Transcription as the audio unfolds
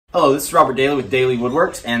Hello, this is Robert Dailey with Dailey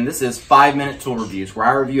Woodworks, and this is 5-minute tool reviews, where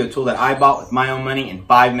I review a tool that I bought with my own money in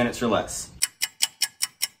 5 minutes or less.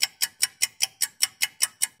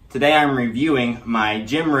 Today I'm reviewing my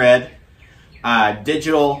GemRed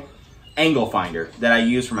Digital Angle Finder that I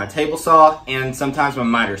use for my table saw and sometimes my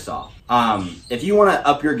miter saw. If you want to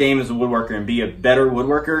up your game as a woodworker and be a better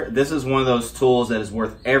woodworker, this is one of those tools that is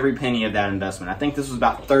worth every penny of that investment. I think this was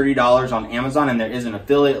about $30 on Amazon, and there is an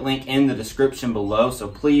affiliate link in the description below, so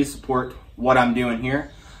please support what I'm doing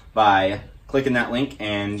here by clicking that link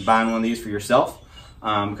and buying one of these for yourself,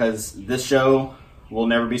 because this show will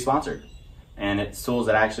never be sponsored, and it's tools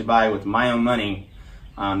that I actually buy with my own money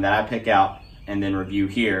that I pick out and then review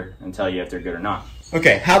here and tell you if they're good or not.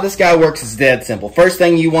 Okay, how this guy works is dead simple. First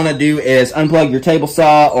thing you want to do is unplug your table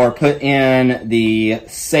saw or put in the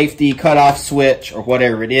safety cutoff switch or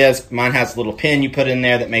whatever it is. Mine has a little pin you put in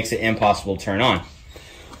there that makes it impossible to turn on.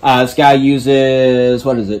 This guy uses,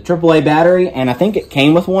 what is it, AAA battery, and I think it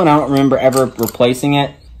came with one. I don't remember ever replacing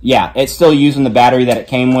it. Yeah, it's still using the battery that it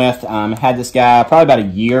came with. I had this guy probably about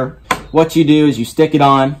a year. What you do is you stick it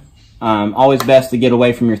on. Always best to get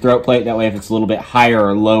away from your throat plate. That way if it's a little bit higher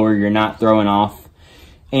or lower, you're not throwing off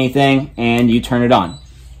anything, and you turn it on.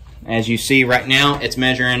 As you see right now, it's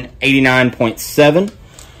measuring 89.7.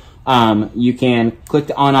 You can click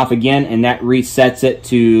the on off again, and that resets it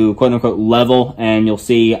to quote unquote level, and you'll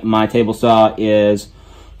see my table saw is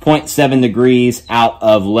 0.7 degrees out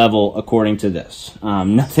of level according to this.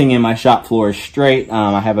 Nothing in my shop floor is straight.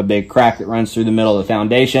 I have a big crack that runs through the middle of the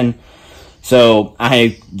foundation. So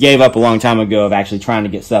I gave up a long time ago of actually trying to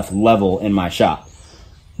get stuff level in my shop.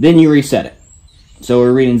 Then you reset it. So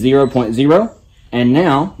we're reading 0.0, and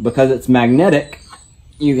now, because it's magnetic,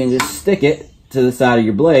 you can just stick it to the side of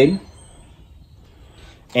your blade,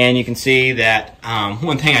 and you can see that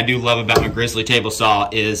one thing I do love about my Grizzly table saw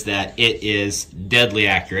is that it is deadly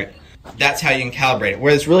accurate. That's how you can calibrate it.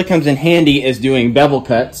 Where this really comes in handy is doing bevel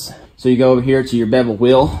cuts. So you go over here to your bevel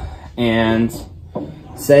wheel, and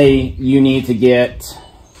say you need to get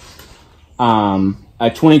a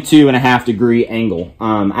 22.5 degree angle.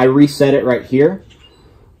 I reset it right here,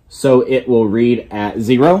 so it will read at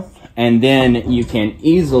 0, and then you can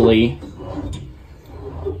easily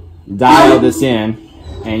dial this in,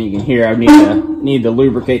 and you can hear I need to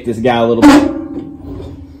lubricate this guy a little bit.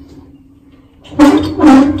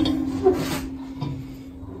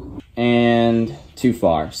 And too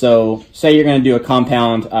far. So say you're going to do a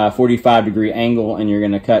compound 45 degree angle, and you're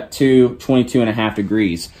going to cut 22.5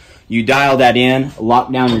 degrees. You dial that in,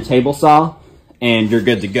 lock down your table saw, and you're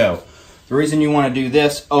good to go. The reason you want to do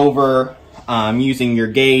this over using your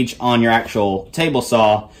gauge on your actual table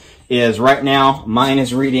saw is right now mine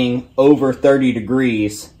is reading over 30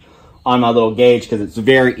 degrees on my little gauge because it's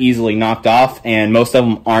very easily knocked off, and most of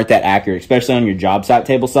them aren't that accurate, especially on your job site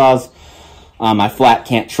table saws. I flat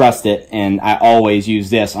can't trust it, and I always use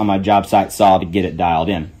this on my job site saw to get it dialed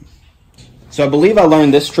in. So I believe I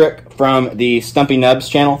learned this trick from the Stumpy Nubs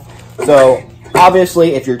channel. So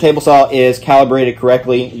obviously, if your table saw is calibrated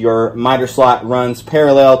correctly, your miter slot runs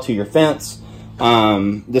parallel to your fence.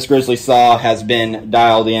 This Grizzly saw has been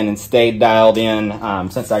dialed in and stayed dialed in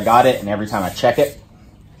since I got it, and every time I check it.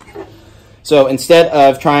 So instead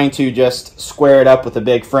of trying to just square it up with a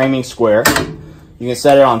big framing square, you can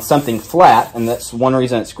set it on something flat, and that's one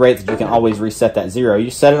reason it's great, that you can always reset that 0.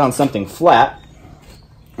 You set it on something flat,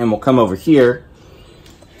 and we'll come over here,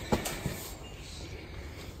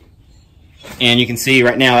 and you can see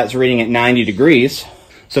right now it's reading at 90 degrees.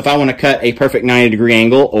 So if I want to cut a perfect 90 degree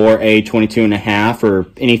angle or a 22.5 or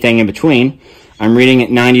anything in between, I'm reading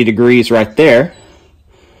at 90 degrees right there.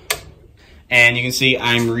 And you can see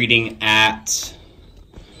I'm reading at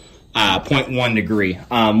 0.1 degree.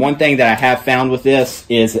 One thing that I have found with this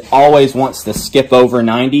is it always wants to skip over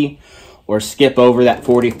 90 or skip over that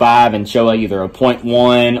 45 and show either a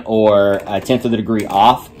 0.1 or a 1/10 of a degree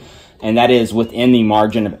off. And that is within the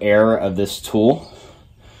margin of error of this tool.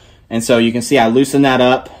 And so you can see I loosen that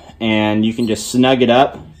up, and you can just snug it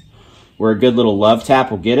up where a good little love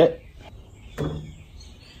tap will get it.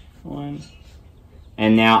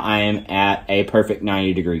 And now I am at a perfect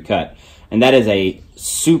 90 degree cut. And that is a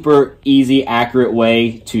super easy, accurate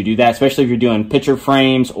way to do that, especially if you're doing picture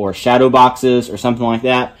frames or shadow boxes or something like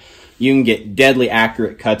that. You can get deadly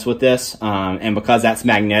accurate cuts with this, and because that's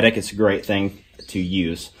magnetic, it's a great thing to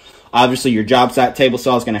use. Obviously, your job site table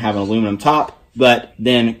saw is going to have an aluminum top, but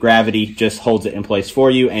then gravity just holds it in place for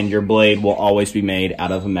you, and your blade will always be made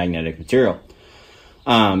out of a magnetic material.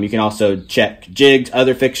 You can also check jigs,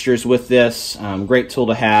 other fixtures with this. Great tool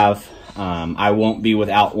to have. I won't be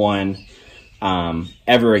without one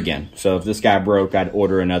ever again. So if this guy broke, I'd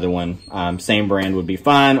order another one. Same brand would be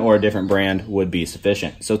fine, or a different brand would be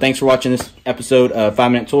sufficient. So thanks for watching this episode of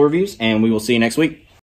 5 Minute Tool Reviews, and we will see you next week.